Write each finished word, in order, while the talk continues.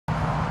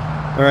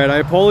All right, I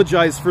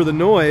apologize for the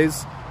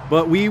noise,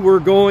 but we were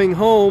going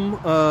home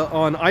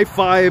on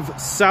I-5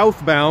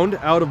 southbound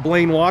out of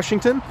Blaine,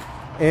 Washington,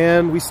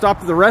 and we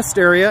stopped at the rest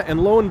area,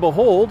 and lo and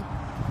behold,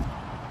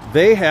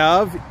 they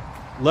have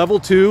level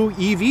 2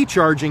 EV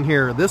charging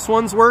here. This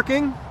one's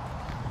working,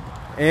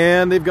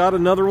 and they've got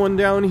another one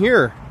down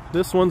here.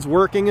 This one's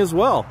working as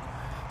well.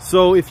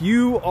 So if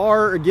you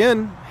are,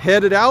 again,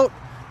 headed out,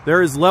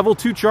 there is level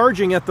 2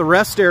 charging at the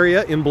rest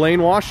area in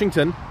Blaine,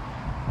 Washington,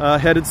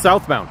 headed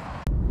southbound.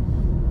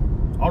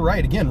 All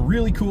right, again,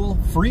 really cool,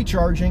 free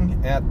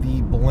charging at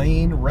the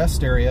Blaine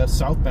rest area,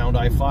 southbound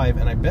I-5,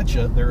 and I bet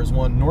you there is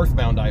one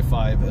northbound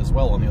I-5 as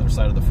well on the other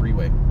side of the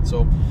freeway.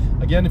 So,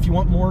 again, if you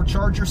want more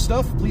charger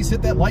stuff, please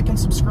hit that like and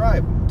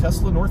subscribe.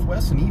 Tesla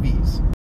Northwest and EVs.